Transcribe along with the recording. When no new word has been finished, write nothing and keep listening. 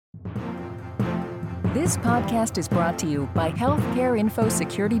This podcast is brought to you by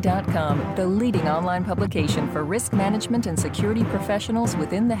HealthcareInfoSecurity.com, the leading online publication for risk management and security professionals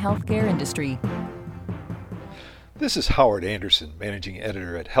within the healthcare industry. This is Howard Anderson, Managing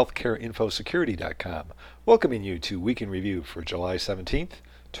Editor at HealthcareInfoSecurity.com, welcoming you to Week in Review for July 17th,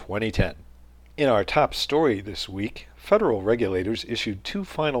 2010. In our top story this week, federal regulators issued two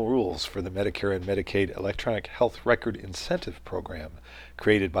final rules for the Medicare and Medicaid Electronic Health Record Incentive Program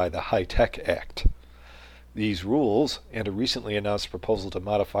created by the HITECH Act. These rules, and a recently announced proposal to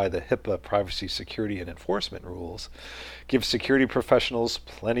modify the HIPAA privacy, security, and enforcement rules, give security professionals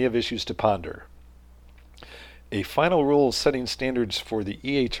plenty of issues to ponder. A final rule setting standards for the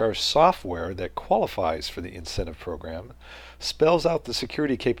EHR software that qualifies for the incentive program spells out the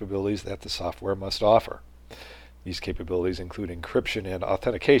security capabilities that the software must offer. These capabilities include encryption and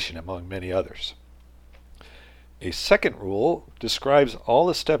authentication, among many others. A second rule describes all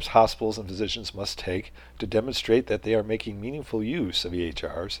the steps hospitals and physicians must take to demonstrate that they are making meaningful use of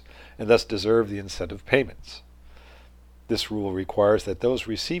EHRs and thus deserve the incentive payments. This rule requires that those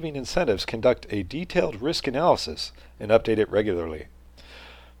receiving incentives conduct a detailed risk analysis and update it regularly.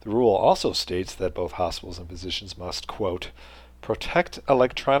 The rule also states that both hospitals and physicians must, quote, protect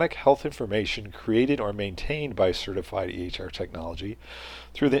electronic health information created or maintained by certified EHR technology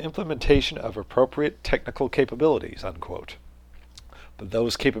through the implementation of appropriate technical capabilities, unquote. But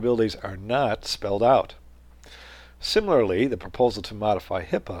those capabilities are not spelled out. Similarly, the proposal to modify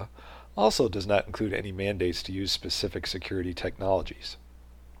HIPAA also does not include any mandates to use specific security technologies.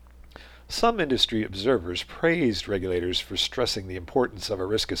 Some industry observers praised regulators for stressing the importance of a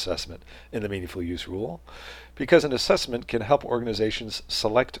risk assessment in the meaningful use rule, because an assessment can help organizations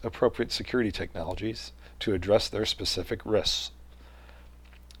select appropriate security technologies to address their specific risks.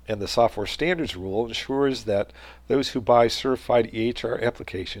 And the software standards rule ensures that those who buy certified EHR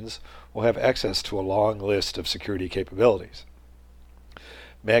applications will have access to a long list of security capabilities.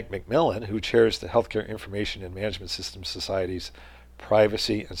 Mac McMillan, who chairs the Healthcare Information and Management Systems Society's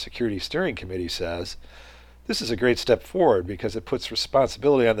Privacy and Security Steering Committee, says, "This is a great step forward because it puts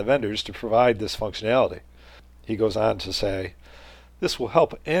responsibility on the vendors to provide this functionality." He goes on to say, "This will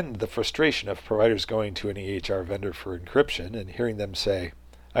help end the frustration of providers going to an EHR vendor for encryption and hearing them say,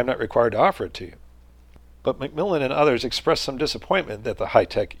 'I'm not required to offer it to you.'" But McMillan and others expressed some disappointment that the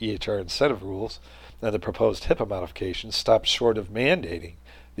HITECH EHR incentive rules and the proposed HIPAA modifications stopped short of mandating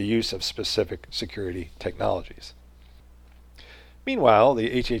the use of specific security technologies. Meanwhile,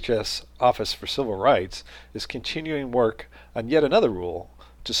 the HHS Office for Civil Rights is continuing work on yet another rule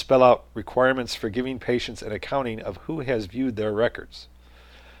to spell out requirements for giving patients an accounting of who has viewed their records.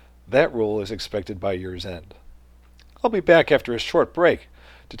 That rule is expected by year's end. I'll be back after a short break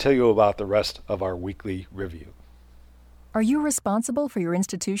to tell you about the rest of our weekly review. Are you responsible for your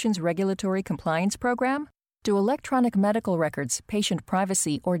institution's regulatory compliance program? Do electronic medical records, patient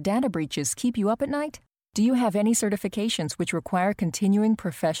privacy, or data breaches keep you up at night? Do you have any certifications which require continuing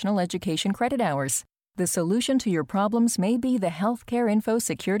professional education credit hours? The solution to your problems may be the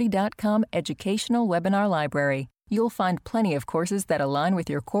HealthcareInfoSecurity.com educational webinar library. You'll find plenty of courses that align with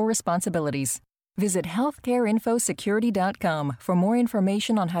your core responsibilities. Visit HealthcareInfoSecurity.com for more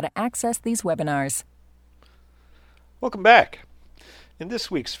information on how to access these webinars. Welcome back. In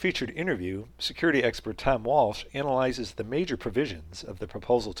this week's featured interview, security expert Tom Walsh analyzes the major provisions of the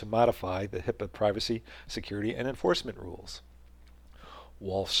proposal to modify the HIPAA privacy, security, and enforcement rules.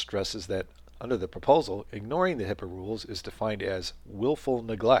 Walsh stresses that under the proposal, ignoring the HIPAA rules is defined as willful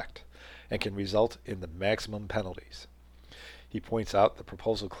neglect and can result in the maximum penalties. He points out the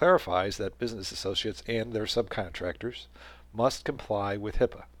proposal clarifies that business associates and their subcontractors must comply with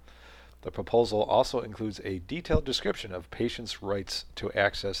HIPAA. The proposal also includes a detailed description of patients' rights to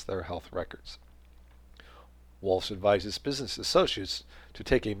access their health records. Walsh advises business associates to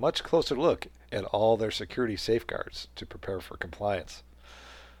take a much closer look at all their security safeguards to prepare for compliance.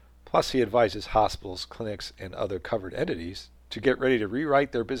 Plus, he advises hospitals, clinics, and other covered entities to get ready to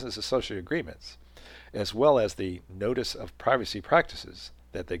rewrite their business associate agreements, as well as the notice of privacy practices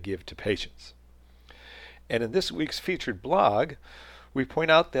that they give to patients. And in this week's featured blog, we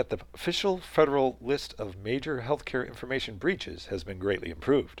point out that the official federal list of major healthcare information breaches has been greatly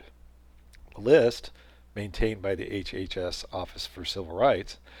improved. The list, maintained by the HHS Office for Civil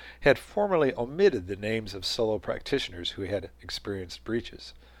Rights, had formerly omitted the names of solo practitioners who had experienced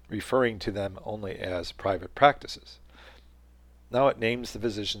breaches, referring to them only as private practices. Now it names the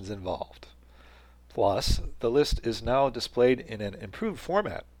physicians involved. Plus, the list is now displayed in an improved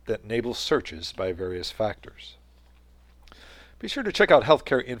format that enables searches by various factors. Be sure to check out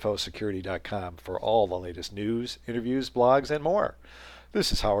HealthcareInfoSecurity.com for all the latest news, interviews, blogs, and more.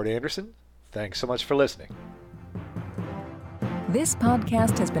 This is Howard Anderson. Thanks so much for listening. This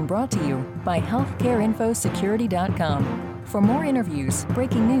podcast has been brought to you by healthcareinfosecurity.com. For more interviews,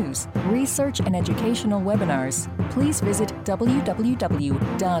 breaking news, research, and educational webinars, please visit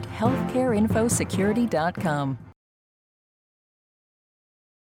www.healthcareinfosecurity.com.